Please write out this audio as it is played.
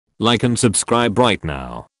Like and subscribe right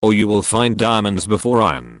now, or you will find diamonds before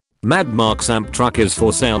iron. Mad Mark's amp truck is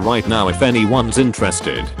for sale right now if anyone's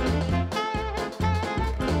interested.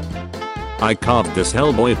 I carved this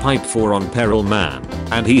Hellboy pipe for On Peril Man,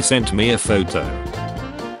 and he sent me a photo.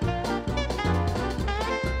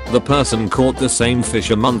 The person caught the same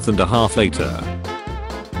fish a month and a half later.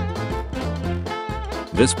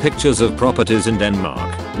 This pictures of properties in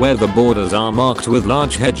Denmark, where the borders are marked with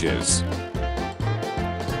large hedges.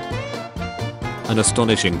 An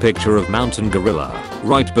astonishing picture of mountain gorilla,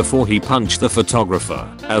 right before he punched the photographer,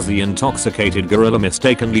 as the intoxicated gorilla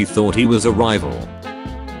mistakenly thought he was a rival.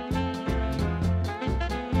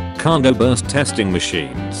 Cargo burst testing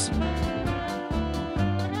machines.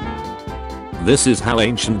 This is how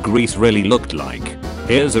ancient Greece really looked like.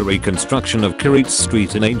 Here's a reconstruction of Kiritz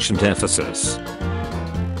Street in ancient Ephesus.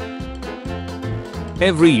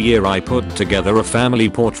 Every year I put together a family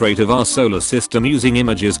portrait of our solar system using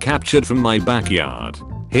images captured from my backyard.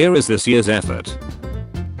 Here is this year's effort.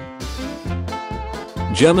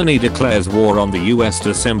 Germany declares war on the US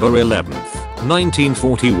December 11th,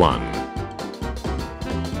 1941.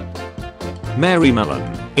 Mary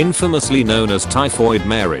Mullen, infamously known as Typhoid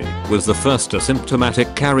Mary, was the first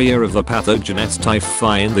asymptomatic carrier of the pathogen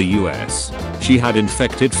S-typhi in the US. She had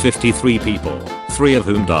infected 53 people, 3 of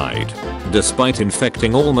whom died. Despite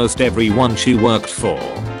infecting almost everyone she worked for,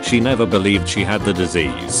 she never believed she had the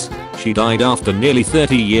disease. She died after nearly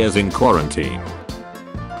 30 years in quarantine.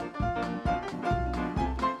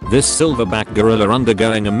 This silverback gorilla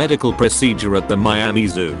undergoing a medical procedure at the Miami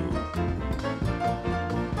Zoo.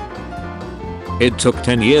 It took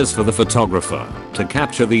 10 years for the photographer to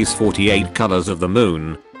capture these 48 colors of the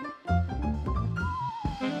moon.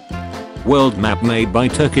 World map made by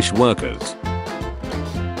Turkish workers.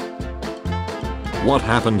 What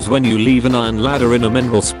happens when you leave an iron ladder in a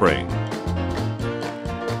mineral spring?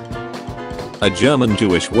 A German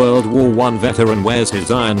Jewish World War I veteran wears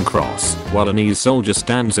his Iron Cross while a knee soldier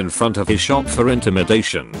stands in front of his shop for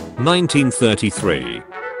intimidation. 1933.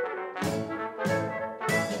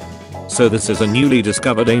 So this is a newly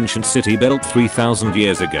discovered ancient city built 3,000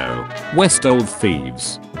 years ago. West Old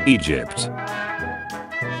Thebes, Egypt.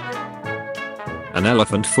 An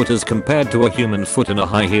elephant foot is compared to a human foot in a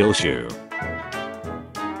high heel shoe.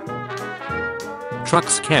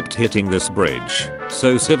 Trucks kept hitting this bridge,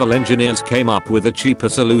 so civil engineers came up with a cheaper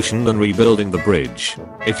solution than rebuilding the bridge.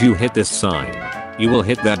 If you hit this sign, you will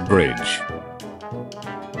hit that bridge.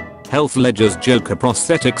 Health ledgers joke are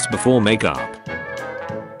prosthetics before makeup.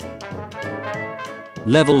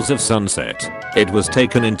 Levels of sunset. It was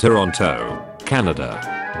taken in Toronto, Canada.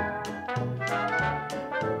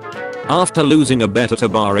 After losing a bet at a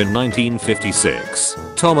bar in 1956,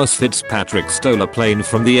 Thomas Fitzpatrick stole a plane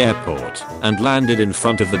from the airport and landed in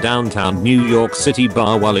front of the downtown New York City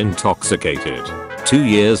bar while intoxicated. 2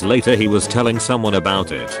 years later he was telling someone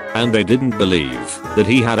about it, and they didn't believe that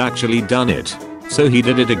he had actually done it, so he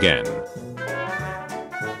did it again.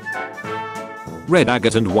 Red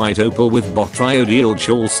agate and white opal with botryoidal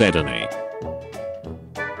chalcedony.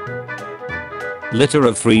 Litter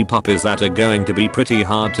of 3 puppies that are going to be pretty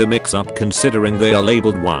hard to mix up considering they are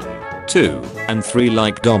labeled 1, 2, and 3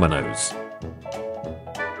 like dominoes.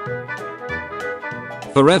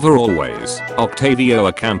 Forever Always, Octavio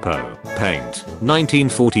Ocampo, Paint,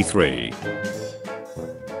 1943.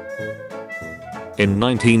 In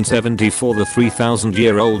 1974 the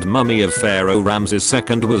 3,000-year-old mummy of Pharaoh Ramses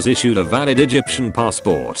II was issued a valid Egyptian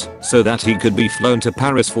passport so that he could be flown to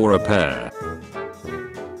Paris for repair.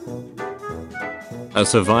 A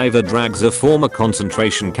survivor drags a former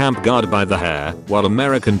concentration camp guard by the hair while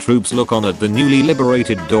American troops look on at the newly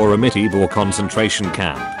liberated Doromitibor concentration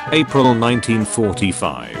camp, April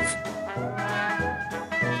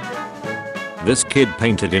 1945. This kid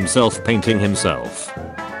painted himself painting himself.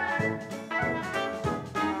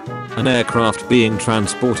 An aircraft being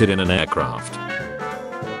transported in an aircraft.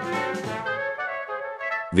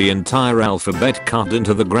 The entire alphabet carved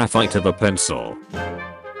into the graphite of a pencil.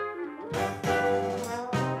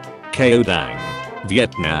 Cao Dang,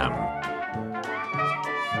 Vietnam.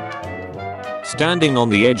 Standing on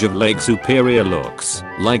the edge of Lake Superior looks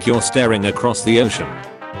like you're staring across the ocean.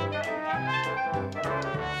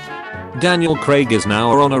 Daniel Craig is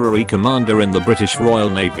now an honorary commander in the British Royal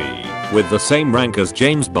Navy, with the same rank as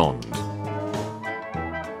James Bond.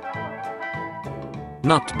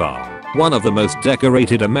 Nutbah, one of the most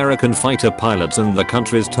decorated American fighter pilots and the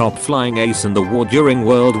country's top flying ace in the war during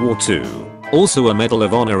World War II. Also a Medal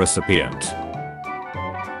of Honor recipient.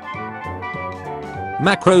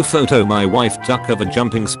 Macro photo: my wife duck of a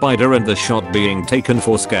jumping spider and the shot being taken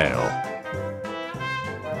for scale.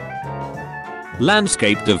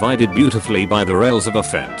 Landscape divided beautifully by the rails of a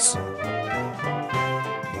fence.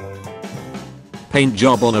 Paint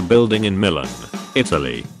job on a building in Milan,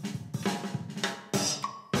 Italy.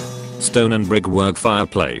 Stone and brickwork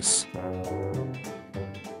fireplace.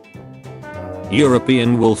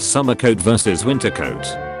 European wolf summer coat versus winter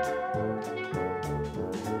coat.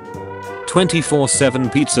 24/7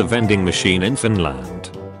 pizza vending machine in Finland.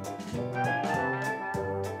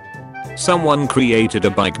 Someone created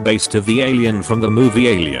a bike based of the alien from the movie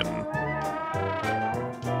Alien.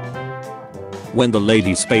 When the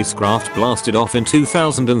Lady spacecraft blasted off in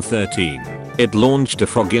 2013, it launched a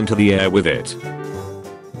frog into the air with it.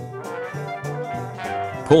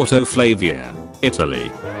 Porto Flavia,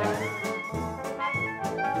 Italy.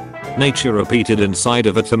 Nature repeated inside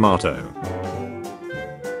of a tomato.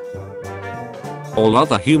 All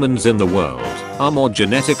other humans in the world are more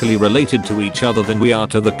genetically related to each other than we are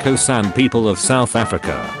to the Khoisan people of South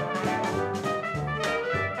Africa.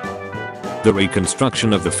 The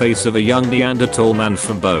reconstruction of the face of a young Neanderthal man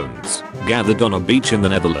from bones, gathered on a beach in the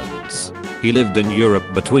Netherlands. He lived in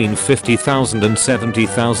Europe between 50,000 and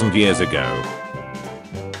 70,000 years ago.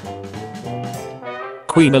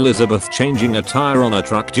 Queen Elizabeth changing a tire on a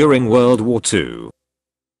truck during World War II.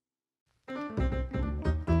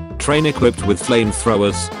 Train equipped with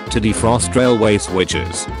flamethrowers to defrost railway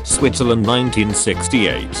switches, Switzerland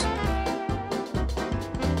 1968.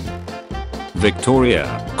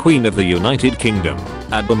 Victoria, Queen of the United Kingdom,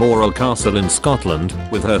 at Balmoral Castle in Scotland,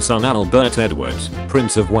 with her son Albert Edward,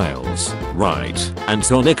 Prince of Wales, right, and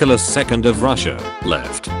Tsar Nicholas II of Russia,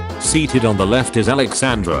 left. Seated on the left is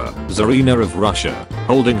Alexandra, Tsarina of Russia,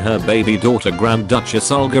 holding her baby daughter Grand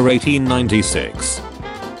Duchess Olga 1896.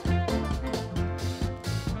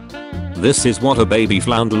 This is what a baby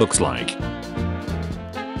flounder looks like.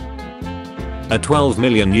 A 12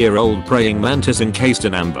 million year old praying mantis encased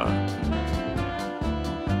in amber.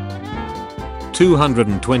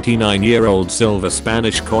 229-year-old silver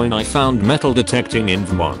Spanish coin I found metal detecting in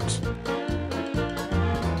Vermont.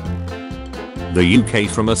 The UK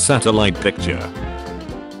from a satellite picture.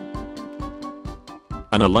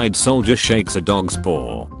 An Allied soldier shakes a dog's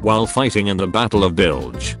paw while fighting in the Battle of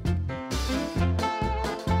Bilge.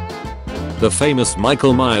 The famous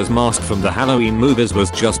Michael Myers mask from the Halloween movies was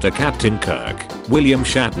just a Captain Kirk, William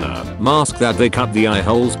Shatner mask that they cut the eye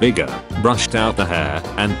holes bigger, brushed out the hair,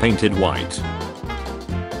 and painted white.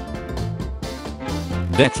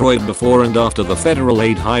 Detroit before and after the Federal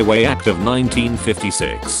Aid Highway Act of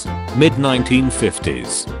 1956.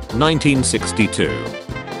 Mid-1950s. 1962.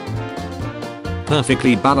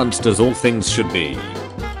 Perfectly balanced as all things should be.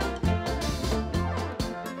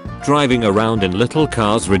 Driving around in little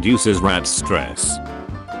cars reduces rat stress.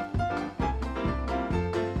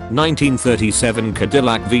 1937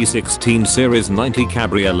 Cadillac V16 Series 90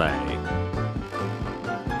 Cabriolet.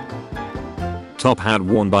 Top hat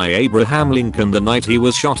worn by Abraham Lincoln the night he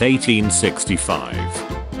was shot 1865.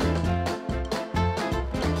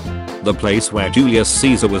 The place where Julius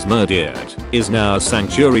Caesar was murdered is now a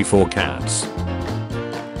sanctuary for cats.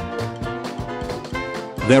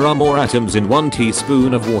 There are more atoms in 1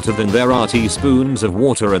 teaspoon of water than there are teaspoons of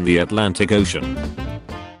water in the Atlantic Ocean.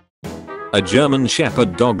 A German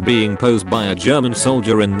shepherd dog being posed by a German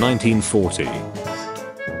soldier in 1940.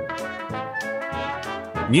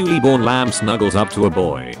 Newly born lamb snuggles up to a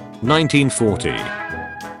boy, 1940.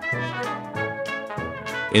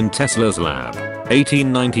 In Tesla's lab,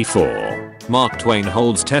 1894, Mark Twain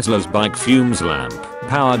holds Tesla's bike fumes lamp,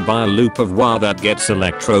 powered by a loop of wire that gets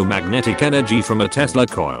electromagnetic energy from a Tesla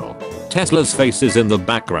coil. Tesla's face is in the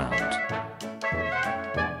background.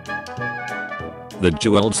 The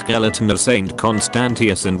jeweled skeleton of Saint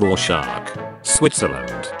Constantius in Rorschach,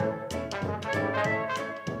 Switzerland.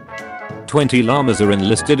 20 llamas are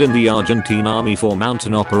enlisted in the Argentine army for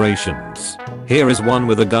mountain operations. Here is one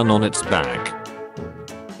with a gun on its back.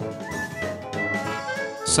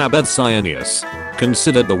 Sabeth cyaneus,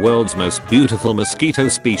 considered the world's most beautiful mosquito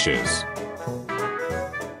species.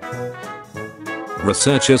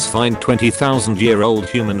 Researchers find 20,000-year-old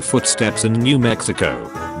human footsteps in New Mexico.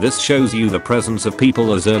 This shows you the presence of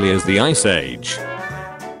people as early as the Ice Age.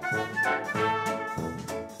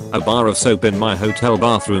 A bar of soap in my hotel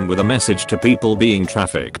bathroom with a message to people being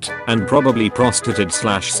trafficked and probably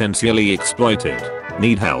prostituted/sensually exploited.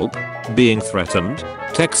 Need help? Being threatened?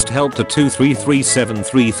 Text help to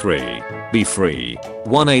 233733. Be free.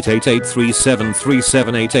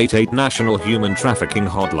 1-888-373-7888 National Human Trafficking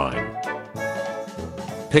Hotline.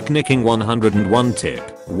 Picnicking 101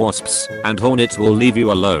 tip. Wasps and hornets will leave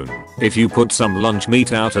you alone if you put some lunch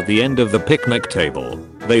meat out at the end of the picnic table.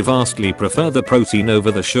 They vastly prefer the protein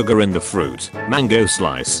over the sugar in the fruit. Mango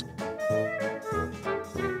slice.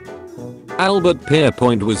 Albert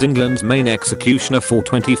Pierrepoint was England's main executioner for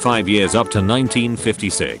 25 years up to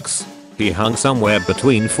 1956. He hung somewhere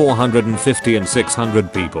between 450 and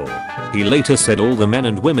 600 people. He later said, "All the men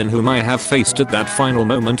and women whom I have faced at that final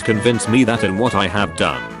moment convince me that in what I have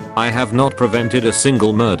done, I have not prevented a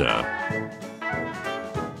single murder."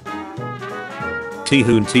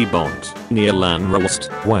 Tyhoon T-Bont, near Llanrwst,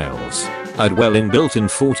 Wales. A dwelling built in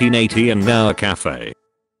 1480 and now a cafe.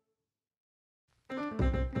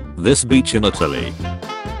 This beach in Italy.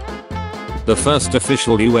 The first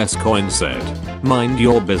official US coin said, "Mind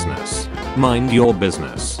your business. Mind your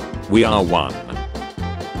business. We are one."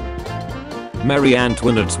 Marie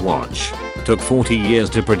Antoinette's watch. Took 40 years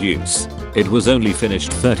to produce. It was only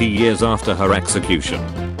finished 30 years after her execution.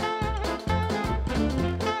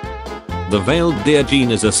 The Veiled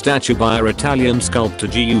Virgin is a statue by Italian sculptor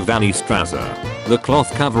Giovanni Strazza. The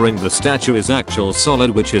cloth covering the statue is actual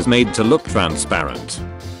solid, which is made to look transparent.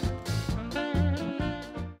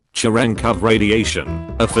 Cherenkov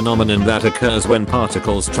radiation, a phenomenon that occurs when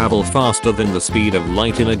particles travel faster than the speed of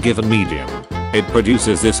light in a given medium. It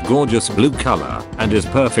produces this gorgeous blue color and is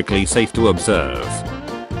perfectly safe to observe.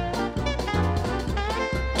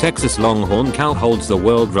 Texas Longhorn cow holds the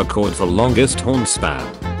world record for longest horn span.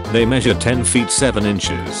 They measure 10 feet 7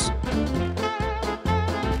 inches.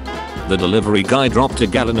 The delivery guy dropped a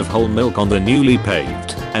gallon of whole milk on the newly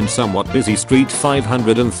paved and somewhat busy street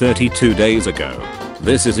 532 days ago.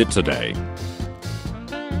 This is it today.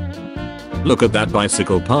 Look at that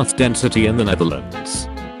bicycle path density in the Netherlands.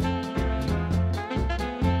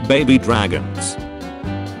 Baby dragons.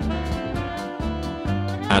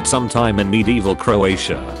 At some time in medieval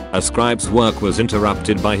Croatia, a scribe's work was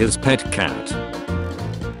interrupted by his pet cat.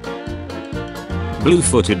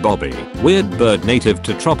 Blue-footed bobby, weird bird native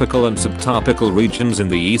to tropical and subtropical regions in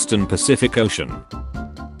the eastern Pacific Ocean.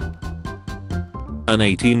 An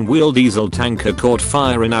 18-wheel diesel tanker caught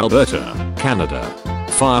fire in Alberta, Canada.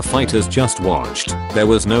 Firefighters just watched. There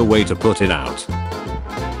was no way to put it out.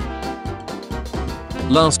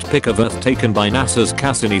 Last pic of Earth taken by NASA's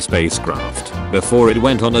Cassini spacecraft before it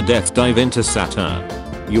went on a death dive into Saturn.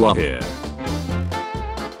 You are here.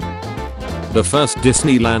 The first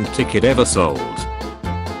Disneyland ticket ever sold.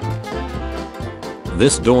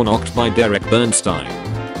 This door knocked by Derek Bernstein.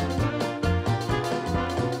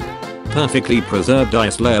 Perfectly preserved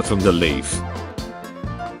ice layer from the leaf.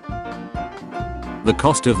 The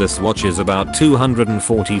cost of this watch is about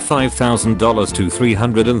 $245,000 to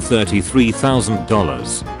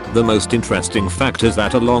 $333,000. The most interesting fact is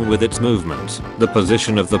that along with its movement, the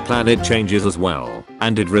position of the planet changes as well,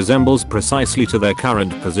 and it resembles precisely to their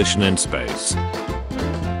current position in space.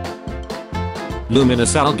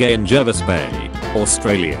 Luminous algae in Jervis Bay,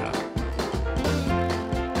 Australia.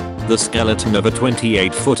 The skeleton of a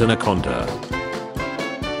 28-foot anaconda.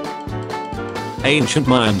 Ancient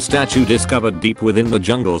Mayan statue discovered deep within the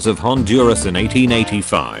jungles of Honduras in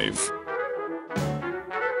 1885.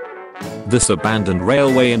 This abandoned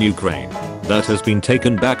railway in Ukraine that has been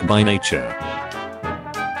taken back by nature.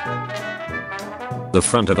 The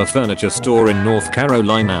front of a furniture store in North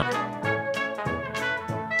Carolina.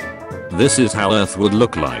 This is how Earth would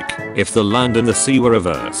look like if the land and the sea were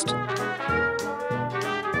reversed.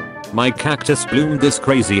 My cactus bloomed this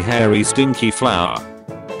crazy hairy stinky flower.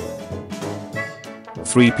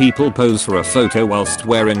 3 people pose for a photo whilst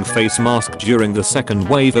wearing face mask during the second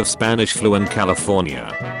wave of Spanish flu in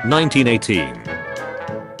California, 1918.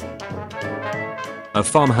 A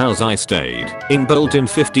farmhouse I stayed in built in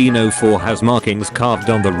 1504 has markings carved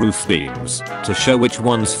on the roof beams to show which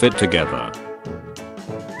ones fit together.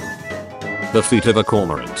 The feet of a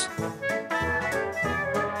cormorant.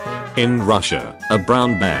 In Russia, a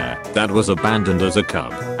brown bear that was abandoned as a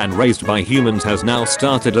cub and raised by humans has now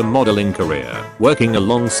started a modeling career, working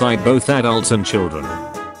alongside both adults and children.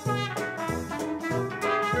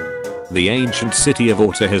 The ancient city of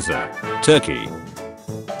Ortahiza, Turkey.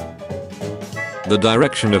 The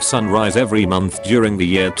direction of sunrise every month during the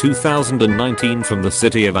year 2019 from the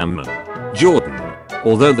city of Amman, Jordan.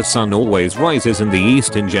 Although the sun always rises in the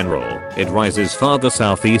east in general, it rises farther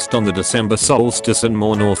southeast on the December solstice and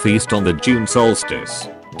more northeast on the June solstice.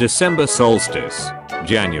 December solstice,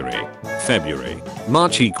 January, February,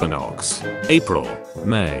 March equinox, April,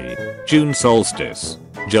 May, June solstice,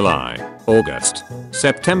 July, August,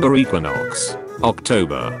 September equinox,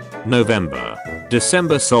 October, November,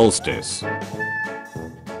 December solstice.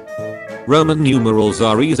 Roman numerals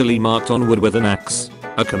are easily marked on wood with an axe.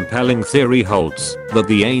 A compelling theory holds that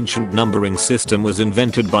the ancient numbering system was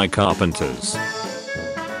invented by carpenters.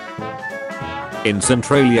 In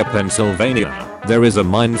Centralia, Pennsylvania, there is a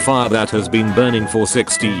mine fire that has been burning for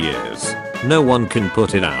 60 years. No one can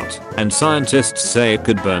put it out, and scientists say it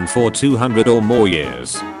could burn for 200 or more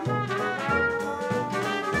years.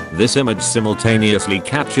 This image simultaneously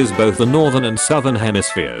captures both the northern and southern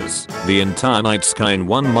hemispheres, the entire night sky in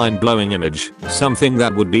one mind-blowing image, something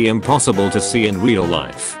that would be impossible to see in real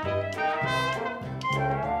life.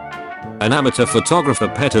 An amateur photographer,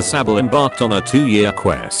 Peter Sabel, embarked on a 2-year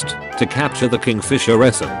quest to capture the kingfisher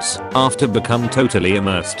essence after becoming totally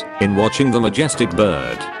immersed in watching the majestic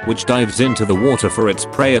bird, which dives into the water for its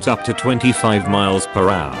prey at up to 25 miles per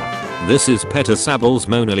hour. This is Peter Sabel's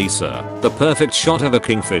Mona Lisa, the perfect shot of a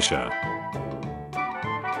kingfisher.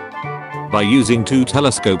 By using 2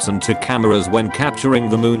 telescopes and 2 cameras when capturing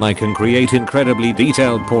the moon, I can create incredibly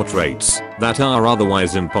detailed portraits that are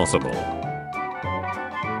otherwise impossible.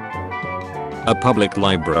 A public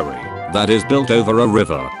library that is built over a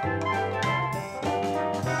river.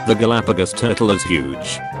 The Galapagos turtle is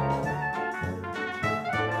huge.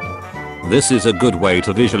 This is a good way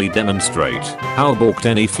to visually demonstrate how balked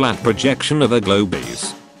any flat projection of a globe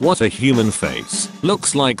is. What a human face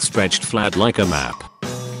looks like stretched flat like a map.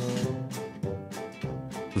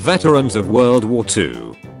 Veterans of World War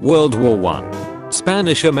II, World War I,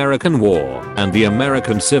 Spanish-American War, and the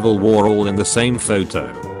American Civil War all in the same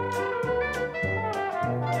photo.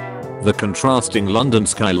 The contrasting London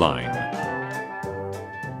skyline.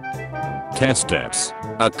 Test steps.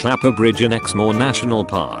 A clapper bridge in Exmoor National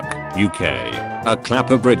Park, UK. A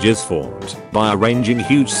clapper bridge is formed by arranging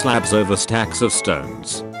huge slabs over stacks of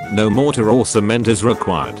stones. No mortar or cement is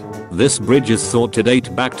required. This bridge is thought to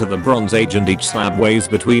date back to the Bronze Age, and each slab weighs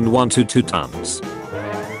between 1 to 2 tons.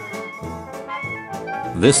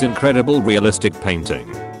 This incredible realistic painting.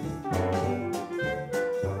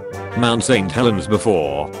 Mount St. Helens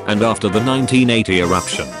before and after the 1980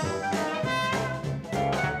 eruption.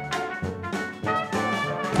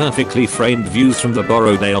 Perfectly framed views from the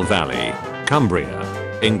Borrowdale Valley,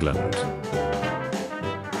 Cumbria, England.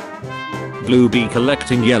 Blue bee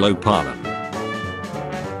collecting yellow pollen.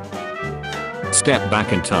 Step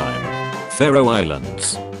back in time. Faroe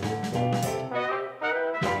Islands.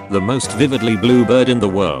 The most vividly blue bird in the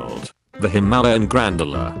world, the Himalayan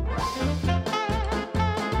grandular.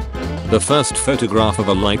 The first photograph of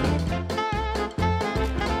a lichen.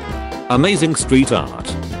 Amazing street art.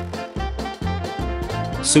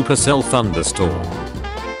 Supercell thunderstorm.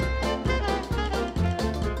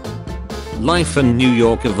 Life in New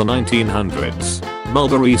York of the 1900s.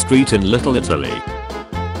 Mulberry Street in Little Italy.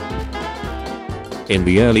 In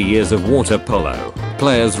the early years of water polo,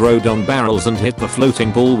 players rowed on barrels and hit the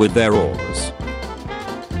floating ball with their oars.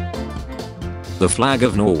 The flag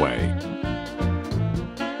of Norway.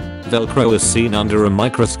 Velcro is seen under a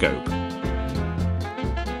microscope.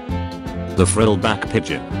 The frillback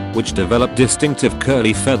pigeon, which developed distinctive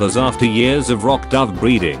curly feathers after years of rock dove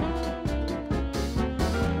breeding.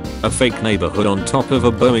 A fake neighborhood on top of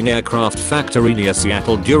a Boeing aircraft factory near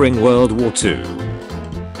Seattle during World War II.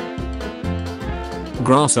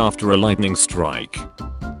 Grass after a lightning strike.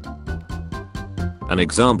 An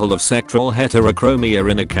example of sexual heterochromia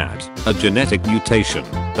in a cat, a genetic mutation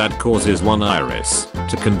that causes one iris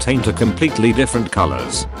to contain 2 completely different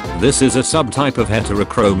colors. This is a subtype of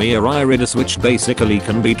heterochromia iridis, which basically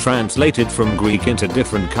can be translated from Greek into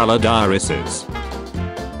different colored irises.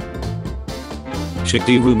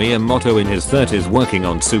 Shigeru Miyamoto in his 30s working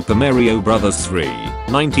on Super Mario Bros. 3,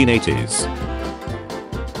 1980s.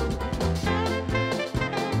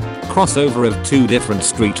 Crossover of 2 different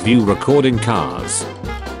street view recording cars.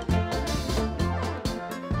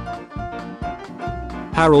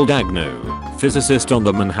 Harold Agnew, physicist on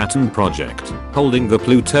the Manhattan Project, holding the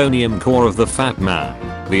plutonium core of the Fat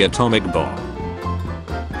Man, the atomic bomb.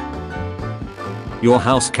 Your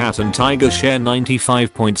house cat and tiger share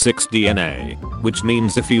 95.6 DNA, which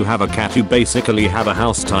means if you have a cat you basically have a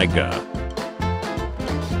house tiger.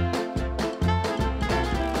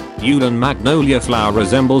 Yulin magnolia flower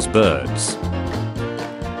resembles birds.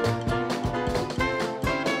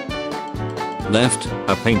 Left,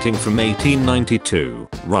 a painting from 1892,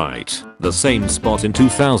 right, the same spot in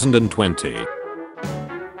 2020.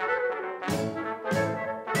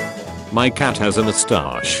 My cat has a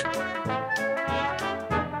mustache.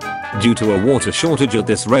 Due to a water shortage at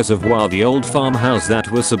this reservoir, the old farmhouse that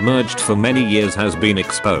was submerged for many years has been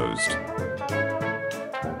exposed.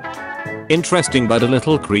 Interesting but a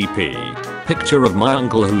little creepy. Picture of my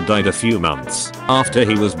uncle who died a few months after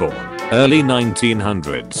he was born, early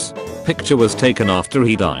 1900s. Picture was taken after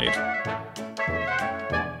he died.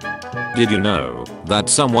 Did you know that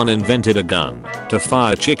someone invented a gun to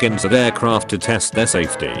fire chickens at aircraft to test their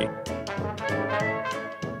safety?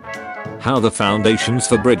 How the foundations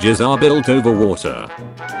for bridges are built over water.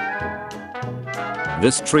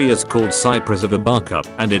 This tree is called Cypress of Abaca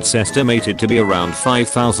and it's estimated to be around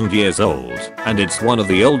 5,000 years old, and it's one of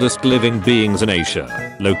the oldest living beings in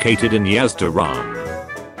Asia, located in Yazd,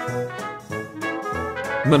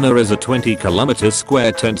 Mina is a 20-kilometer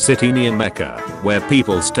square tent city near Mecca, where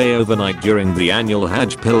people stay overnight during the annual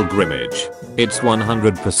Hajj pilgrimage. It's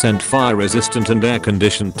 100% fire resistant and air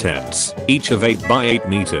conditioned tents, each of 8 by 8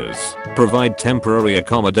 meters, provide temporary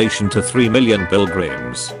accommodation to 3 million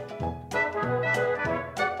pilgrims.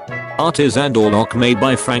 Art is and lock made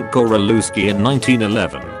by Frank Koralewski in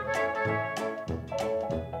 1911.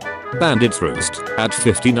 Bandits Roost, at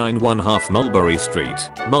 59½ Mulberry Street,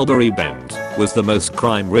 Mulberry Bend, was the most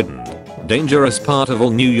crime-ridden, dangerous part of all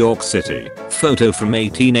New York City. Photo from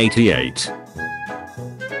 1888.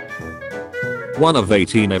 One of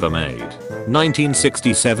 18 ever made.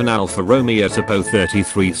 1967 Alfa Romeo Tipo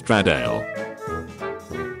 33 Stradale.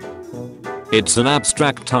 It's an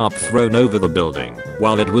abstract tarp thrown over the building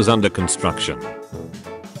while it was under construction.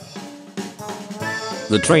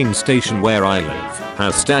 The train station where I live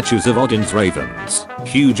has statues of Odin's ravens,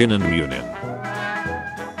 Hugin and Munin.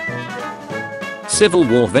 Civil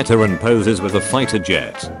War veteran poses with a fighter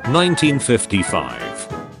jet,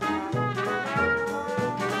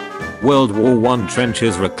 1955. World War I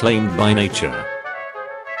trenches reclaimed by nature.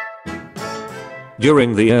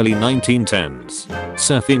 During the early 1910s,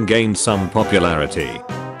 surfing gained some popularity.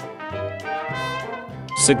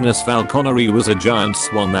 Cygnus falconeri was a giant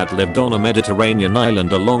swan that lived on a Mediterranean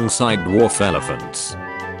island alongside dwarf elephants.